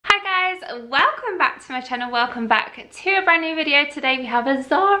welcome back to my channel, welcome back to a brand new video. Today we have a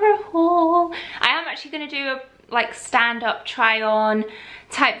Zara haul. I am actually going to do a stand-up try on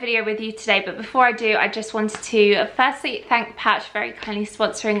type video with you today, but before I do, I just wanted to firstly thank Pouch for very kindly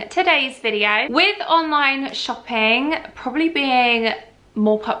sponsoring today's video. With online shopping probably being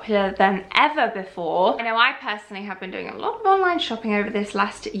more popular than ever before, I know I personally have been doing a lot of online shopping over this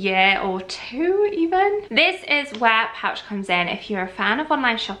last year or two even. This is where Pouch comes in if you're a fan of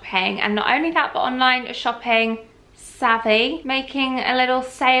online shopping, and not only that, but online shopping savvy, making a little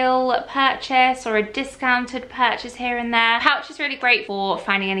sale purchase or a discounted purchase here and there. Pouch is really great for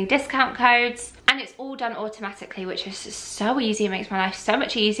finding any discount codes, and it's all done automatically, which is so easy. It makes my life so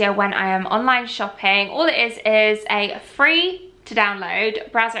much easier when I am online shopping. All it is a free to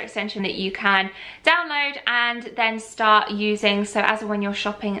download browser extension that you can download and then start using. So as of when you're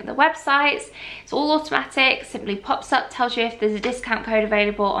shopping at the websites, it's all automatic, simply pops up, tells you if there's a discount code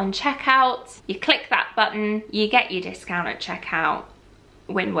available on checkout. You click that button, you get your discount at checkout.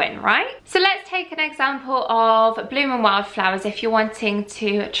 Win-win, right? So let's take an example of Bloom and Wildflowers. If you're wanting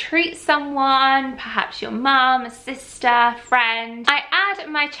to treat someone, perhaps your mum, a sister, friend, I add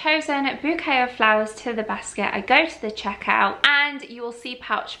my chosen bouquet of flowers to the basket. I go to the checkout and you will see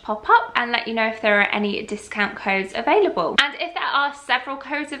Pouch pop up and let you know if there are any discount codes available. And if there are several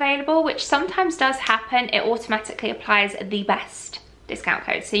codes available, which sometimes does happen, it automatically applies the best discount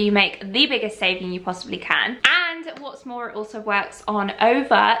code, so you make the biggest saving you possibly can. And what's more, it also works on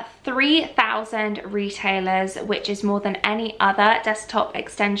over 3,000 retailers, which is more than any other desktop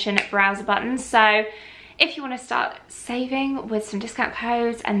extension browser button. So if you want to start saving with some discount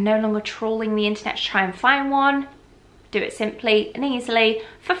codes and no longer trawling the internet to try and find one, do it simply and easily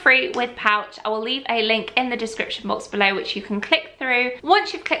for free with Pouch. I will leave a link in the description box below which you can click through.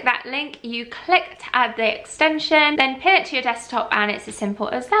 Once you've clicked that link, you click to add the extension, then pin it to your desktop, and it's as simple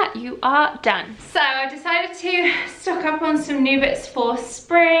as that. You are done. So I decided to stock up on some new bits for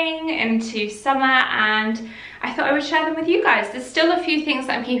spring into summer, and I thought I would share them with you guys. There's still a few things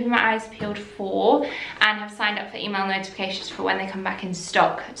that I'm keeping my eyes peeled for and have signed up for email notifications for when they come back in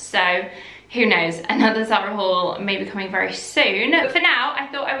stock. So who knows, another Zara haul may be coming very soon. But for now, I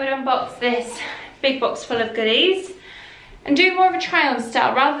thought I would unbox this big box full of goodies and do more of a try on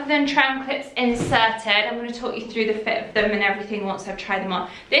style. Rather than try on clips inserted, I'm going to talk you through the fit of them and everything once I've tried them on.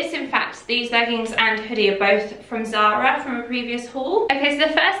 This, in fact, these leggings and hoodie are both from Zara from a previous haul. Okay, so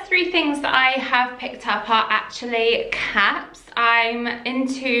the first three things that I have picked up are actually caps. I'm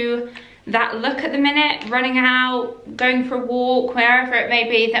into that look at the minute, running out, going for a walk, wherever it may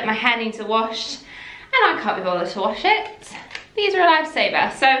be that my hair needs a wash and I can't be bothered to wash it. These are a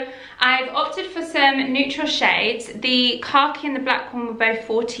lifesaver. So I've opted for some neutral shades. The khaki and the black one were both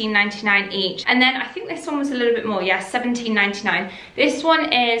 $14.99 each, and then I think this one was a little bit more, yeah, $17.99. This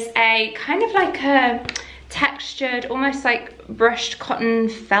one is a kind of like a textured, almost like brushed cotton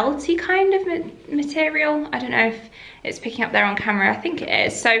felty kind of material. I don't know if it's picking up there on camera, I think it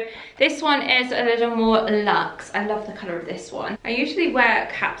is. So this one is a little more luxe. I love the colour of this one. I usually wear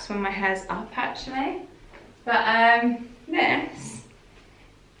caps when my hair's up actually, but this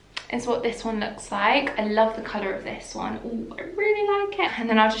is what this one looks like. I love the colour of this one. Ooh, I really like it. And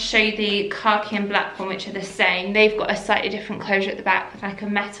then I'll just show you the khaki and black one, which are the same. They've got a slightly different closure at the back with like a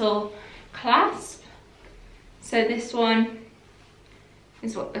metal clasp. So this one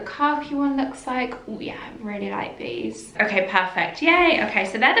is what the khaki one looks like. Oh yeah, I really like these. Okay, perfect, yay. Okay,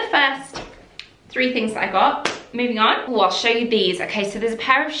 so they're the first three things that I got. Moving on, oh, I'll show you these. Okay, so there's a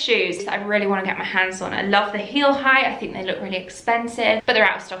pair of shoes that I really want to get my hands on. I love the heel height. I think they look really expensive, but they're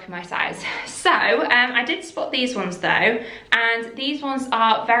out of stock in my size. So I did spot these ones though, and these ones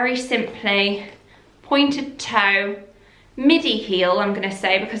are very simply pointed toe, midi heel, I'm gonna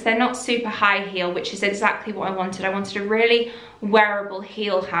say, because they're not super high heel, which is exactly what I wanted. I wanted a really wearable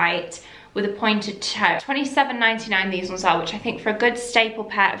heel height with a pointed toe. $27.99 these ones are, which I think for a good staple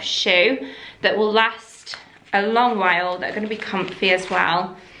pair of shoe that will last a long while, they're gonna be comfy as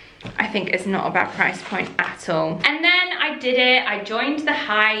well, I think is not a bad price point at all. And then I did it, I joined the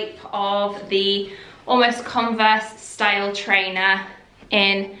hype of the almost Converse style trainer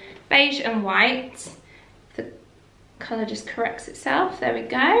in beige and white. Colour just corrects itself, there we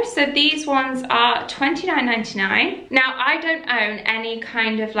go. So these ones are $29.99. Now I don't own any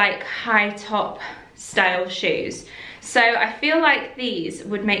kind of like high top style shoes, so I feel like these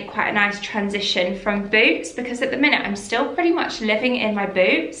would make quite a nice transition from boots, because at the minute I'm still pretty much living in my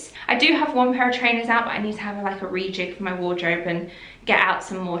boots. I do have one pair of trainers out, but I need to have like a rejig for my wardrobe and get out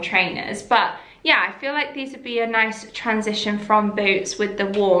some more trainers. But yeah, I feel like these would be a nice transition from boots with the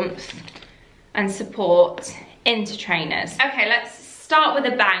warmth and support into trainers. Okay, let's start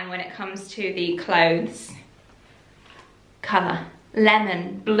with a bang when it comes to the clothes. Colour,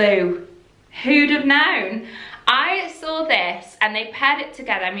 lemon, blue. Who'd have known? I saw this and they paired it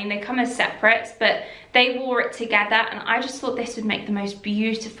together. I mean, they come as separates, but they wore it together and I just thought this would make the most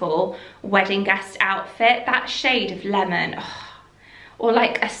beautiful wedding guest outfit. That shade of lemon, oh, or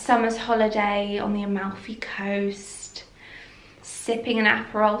like a summer's holiday on the Amalfi Coast, sipping an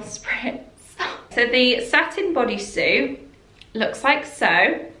Aperol Spritz. So the satin bodysuit looks like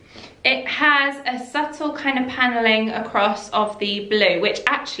so. It has a subtle kind of paneling across of the blue, which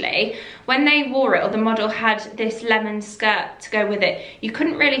actually, when they wore it, or the model had this lemon skirt to go with it, you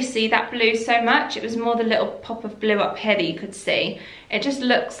couldn't really see that blue so much. It was more the little pop of blue up here that you could see. It just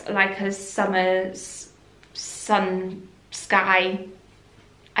looks like a summer's sun sky.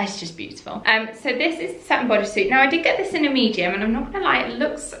 It's just beautiful. So this is the satin bodysuit. Now I did get this in a medium, and I'm not gonna lie, it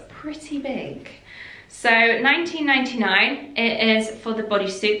looks pretty big. So $19.99 it is for the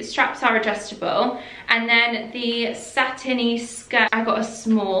bodysuit. The straps are adjustable, and then the satiny skirt, I got a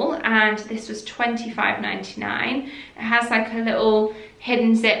small, and this was $25.99. It has like a little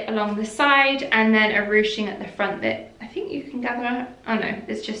hidden zip along the side, and then a ruching at the front that I think you can gather. Oh no,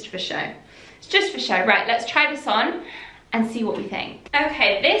 it's just for show. It's just for show. Right, let's try this on and see what we think.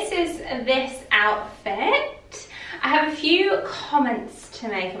 Okay, this is this outfit. I have a few comments to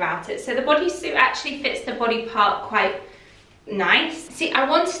make about it. So the bodysuit actually fits the body part quite nice. See, I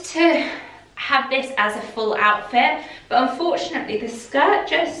wanted to have this as a full outfit, but unfortunately the skirt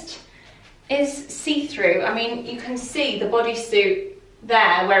just is see-through. I mean, you can see the bodysuit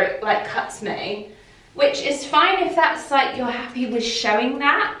there where it like cuts me, which is fine if that's like you're happy with showing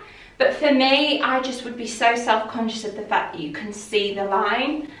that. But for me, I just would be so self-conscious of the fact that you can see the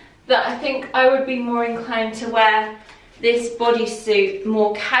line, that I think I would be more inclined to wear this bodysuit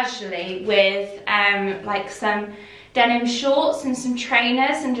more casually with like some denim shorts and some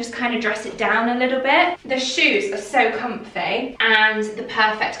trainers and just kind of dress it down a little bit. The shoes are so comfy and the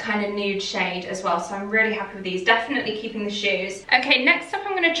perfect kind of nude shade as well, so I'm really happy with these. Definitely keeping the shoes. Okay, next up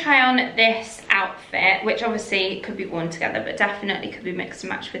I'm going to try on this outfit, which obviously could be worn together but definitely could be mixed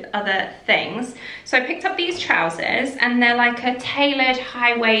and matched with other things. So I picked up these trousers and they're like a tailored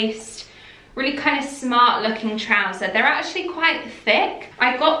high waist, really kind of smart looking trouser. They're actually quite thick.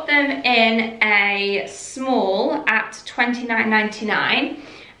 I got them in a small at $29.99,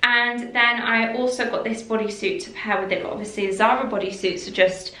 and then I also got this bodysuit to pair with it. Obviously Zara bodysuits are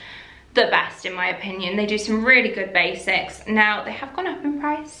just the best in my opinion. They do some really good basics. Now they have gone up in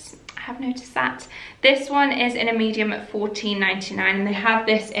price, I have noticed that. This one is in a medium at $14.99, and they have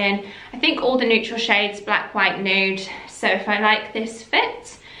this in, I think, all the neutral shades, black, white, nude. So if I like this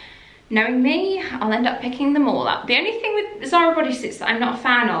fit, knowing me, I'll end up picking them all up. The only thing with Zara bodysuits that I'm not a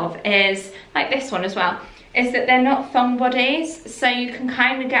fan of is, like this one as well, is that they're not thong bodies. So you can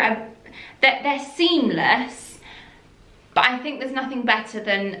kind of get they're seamless, but I think there's nothing better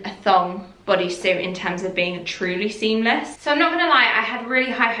than a thong bodysuit in terms of being truly seamless. So I'm not gonna lie, I had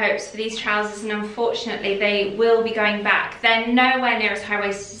really high hopes for these trousers, and unfortunately they will be going back. They're nowhere near as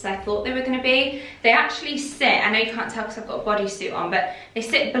high-waisted as I thought they were gonna be. They actually sit, I know you can't tell because I've got a bodysuit on, but they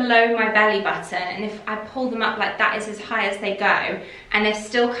sit below my belly button, and if I pull them up, like, that is as high as they go, and they're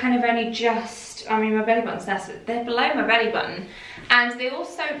still kind of only just, I mean, my belly button's there, so they're below my belly button, and they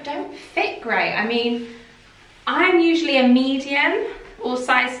also don't fit great. I mean, I'm usually a medium or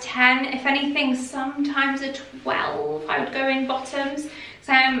size 10, if anything sometimes a 12 I would go in bottoms, because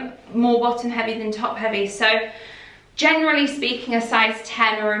I am more bottom heavy than top heavy. So generally speaking, a size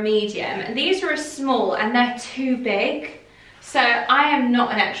 10 or a medium. And these are a small and they're too big, so I am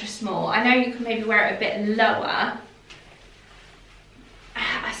not an extra small. I know you can maybe wear it a bit lower.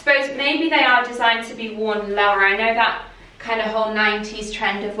 I suppose maybe they are designed to be worn lower. I know that kind of whole 90s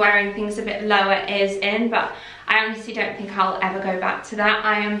trend of wearing things a bit lower is in, but I honestly don't think I'll ever go back to that.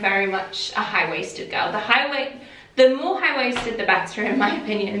 I am very much a high-waisted girl. The more high-waisted, the better, in my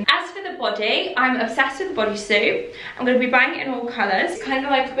opinion. As for the body, I'm obsessed with the bodysuit. I'm going to be buying it in all colours. Kind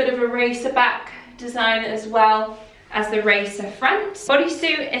of like a bit of a racer back design as well as the racer front.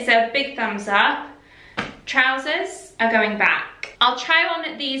 Bodysuit is a big thumbs up. Trousers are going back. I'll try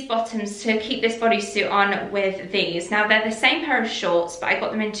on these bottoms to keep this bodysuit on with these. Now they're the same pair of shorts, but I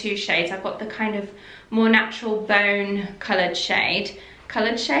got them in two shades. I've got the kind of more natural bone coloured shade.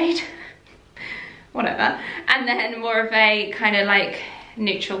 Whatever. And then more of a kind of like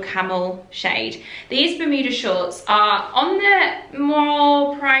neutral camel shade. These Bermuda shorts are on the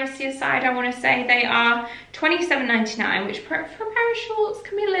more pricier side, I want to say. They are $27.99, which for a pair of shorts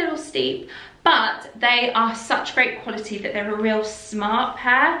can be a little steep, but they are such great quality that they're a real smart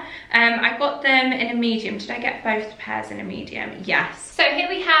pair. I got them in a medium. Did I get both pairs in a medium? Yes. So here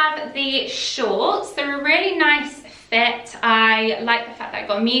we have the shorts. They're a really nice fit. I like the fact that I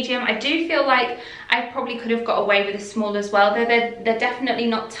got a medium. I do feel like I probably could have got away with a small as well. They're definitely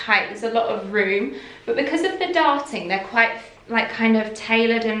not tight. There's a lot of room, but because of the darting, they're quite like kind of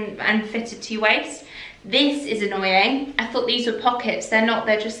tailored and fitted to your waist. This is annoying. I thought these were pockets. They're not,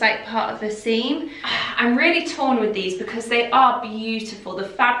 they're just like part of the seam. I'm really torn with these because they are beautiful. The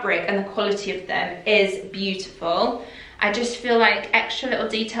fabric and the quality of them is beautiful. I just feel like extra little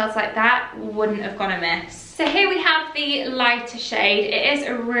details like that wouldn't have gone amiss. So here we have the lighter shade. It is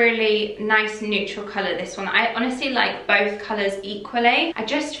a really nice neutral colour, this one. I honestly like both colours equally. I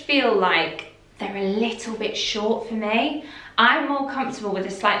just feel like they're a little bit short for me. I'm more comfortable with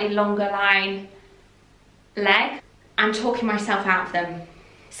a slightly longer line leg. I'm talking myself out of them.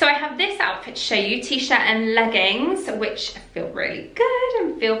 So I have this outfit to show you, t-shirt and leggings, which I feel really good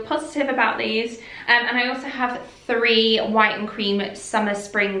and feel positive about these. And I also have 3 white and cream summer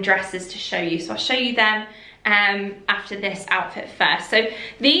spring dresses to show you. So I'll show you them after this outfit first. So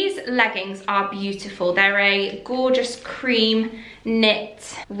these leggings are beautiful. They're a gorgeous cream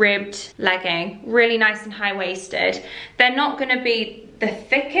knit ribbed legging, really nice and high-waisted. They're not going to be the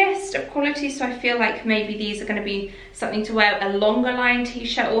thickest of quality, so I feel like maybe these are going to be something to wear a longer line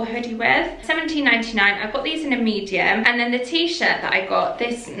t-shirt or hoodie with. $17.99. I got these in a medium, and then the t-shirt that I got,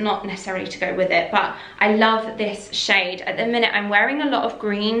 this not necessarily to go with it, but I love this shade. At the minute I'm wearing a lot of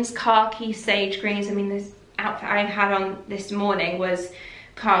greens, khaki, sage greens. I mean, this outfit I had on this morning was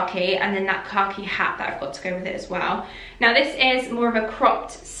khaki, and then that khaki hat that I've got to go with it as well. Now this is more of a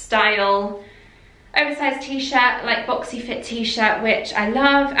cropped style oversized t-shirt, like boxy fit t-shirt, which I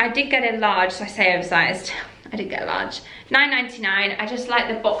love. I did get a large, so I say oversized. I did get a large. $9.99. I just like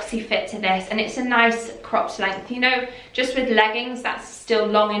the boxy fit to this, and it's a nice cropped length. You know, just with leggings, that's still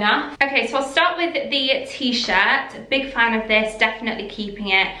long enough. Okay, so I'll start with the t-shirt. Big fan of this, definitely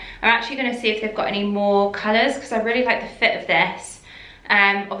keeping it. I'm actually going to see if they've got any more colours, because I really like the fit of this.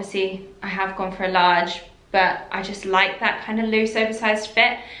 Obviously, I have gone for a large, but I just like that kind of loose oversized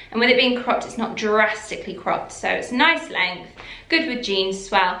fit, and with it being cropped, it's not drastically cropped, so it's a nice length, good with jeans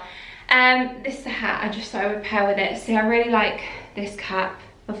as well. This is the hat I just thought I would pair with it. See, I really like this cap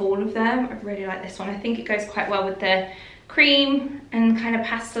of all of them. I really like this one. I think it goes quite well with the cream and kind of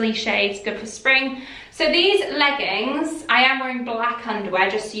pastel-y shades, good for spring. So these leggings, I am wearing black underwear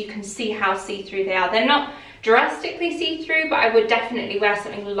just so you can see how see-through they are. They're not drastically see-through, but I would definitely wear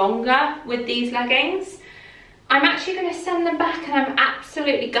something longer with these leggings. I'm actually going to send them back, and I'm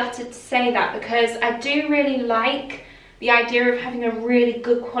absolutely gutted to say that, because I do really like the idea of having a really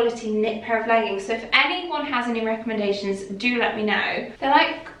good quality knit pair of leggings. So if anyone has any recommendations, do let me know. They're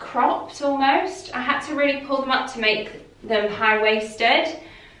like cropped almost. I had to really pull them up to make them high-waisted,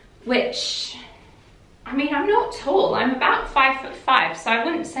 which, I mean, I'm not tall. I'm about 5'5", so I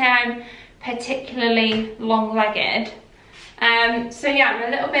wouldn't say I'm particularly long-legged. So yeah,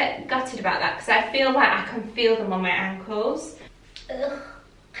 I'm a little bit gutted about that, because I feel like I can feel them on my ankles. Ugh.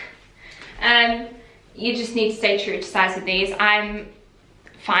 You just need to stay true to size with these. I'm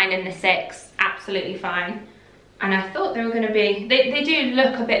fine in the 6, absolutely fine. And I thought they were going to be, they do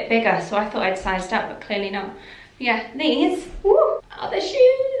look a bit bigger, so I thought I'd sized up, but clearly not. Yeah, these, woo, are the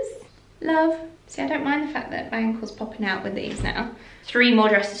shoes. Love. See, I don't mind the fact that my ankle's popping out with these now. 3 more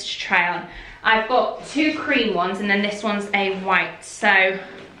dresses to try on. I've got 2 cream ones, and then this one's a white. So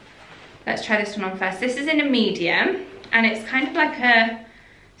let's try this one on first. This is in a medium, and it's kind of like a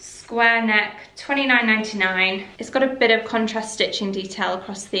square neck, $29.99. It's got a bit of contrast stitching detail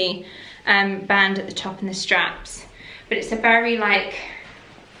across the band at the top and the straps, but it's a very like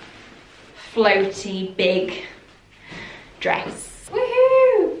floaty big dress.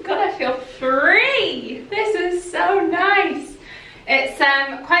 Woohoo! God, I feel free. This is so nice. It's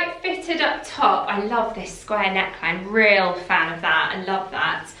quite fitted up top. I love this square neckline, real fan of that. I love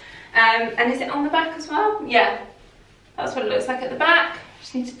that. And is it on the back as well? Yeah, that's what it looks like at the back.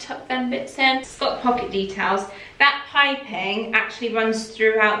 Just need to tuck them bits in. It's got pocket details. That piping actually runs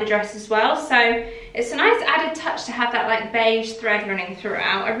throughout the dress as well, so it's a nice added touch to have that like beige thread running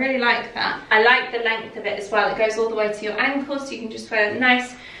throughout. I really like that. I like the length of it as well. It goes all the way to your ankles, so you can just wear a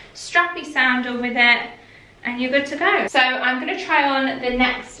nice strappy sandal with it, and you're good to go. So I'm going to try on the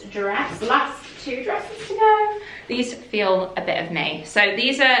next dress. Last 2 dresses to go. These feel a bit of me. So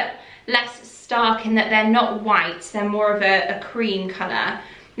these are less stark in that they're not white, they're more of a cream colour.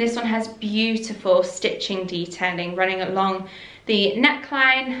 This one has beautiful stitching detailing running along the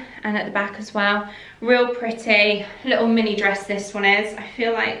neckline and at the back as well. Real pretty little mini dress this one is. I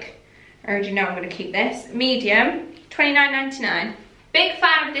feel like I already know I'm going to keep this. Medium, $29.99. Big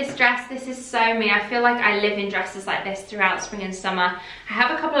fan of this dress. This is so me. I feel like I live in dresses like this throughout spring and summer. I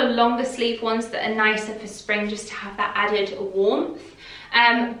have a couple of longer sleeve ones that are nicer for spring just to have that added warmth.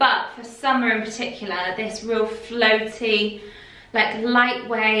 But for summer in particular, this real floaty, like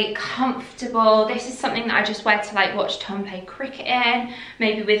lightweight, comfortable. This is something that I just wear to like watch Tom play cricket in,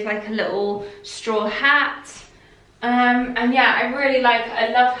 maybe with like a little straw hat. And yeah, I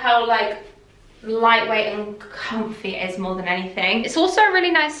love how like lightweight and comfy it is more than anything. It's also a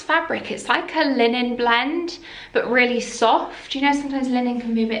really nice fabric. It's like a linen blend, but really soft. You know, sometimes linen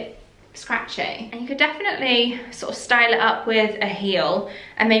can be a bit scratchy, and you could definitely sort of style it up with a heel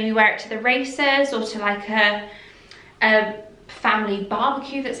and maybe wear it to the races or to like a family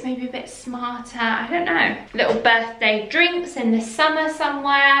barbecue that's maybe a bit smarter. I don't know. Little birthday drinks in the summer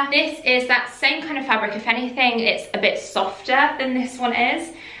somewhere. This is that same kind of fabric. If anything, it's a bit softer than this one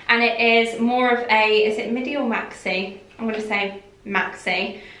is, and it is more of a, is it midi or maxi? I'm gonna say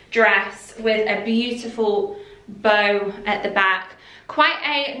maxi dress with a beautiful bow at the back. Quite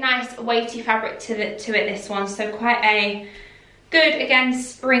a nice weighty fabric to it, this one. So quite a good, again,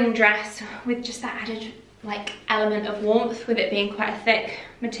 spring dress with just that added like element of warmth with it being quite a thick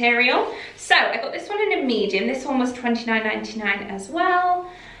material. So I got this one in a medium. This one was $29.99 as well.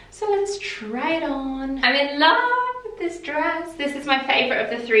 So let's try it on. I'm in love with this dress. This is my favorite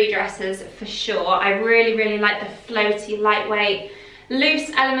of the three dresses for sure. I really like the floaty, lightweight, loose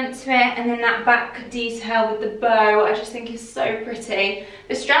element to it, and then that back detail with the bow I just think is so pretty.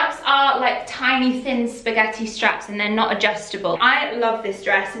 The straps are like tiny thin spaghetti straps and they're not adjustable. I love this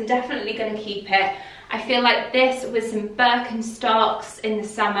dress and definitely going to keep it. I feel like this with some Birkenstocks in the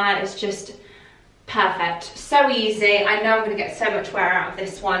summer is just perfect. So easy. I know I'm going to get so much wear out of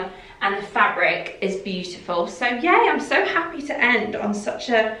this one, and the fabric is beautiful. So yay, I'm so happy to end on such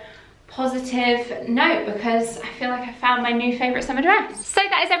a positive note because I feel like I found my new favourite summer dress. So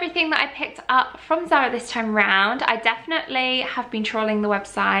that is everything that I picked up from Zara this time round. I definitely have been trawling the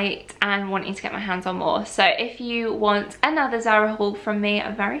website and wanting to get my hands on more. So if you want another Zara haul from me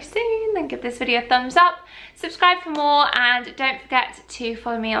very soon, then give this video a thumbs up, subscribe for more, and don't forget to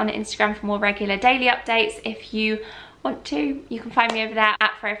follow me on Instagram for more regular daily updates. If you want to, you can find me over there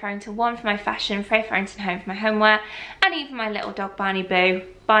at freyafarrington1 for my fashion, freyafarrington home for my homeware, and even my little dog Barney Boo,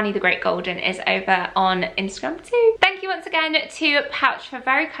 Barney the Great Golden, is over on Instagram too. Thank you once again to Pouch for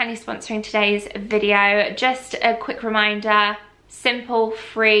very kindly sponsoring today's video. Just a quick reminder, simple,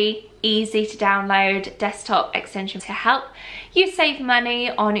 free, easy to download desktop extension to help you save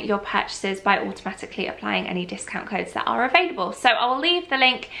money on your purchases by automatically applying any discount codes that are available. So I will leave the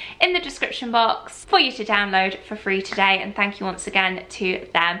link in the description box for you to download for free today, and thank you once again to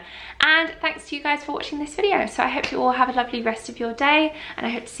them. And thanks to you guys for watching this video. So I hope you all have a lovely rest of your day, and I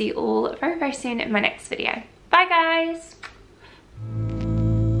hope to see you all very soon in my next video. Bye guys!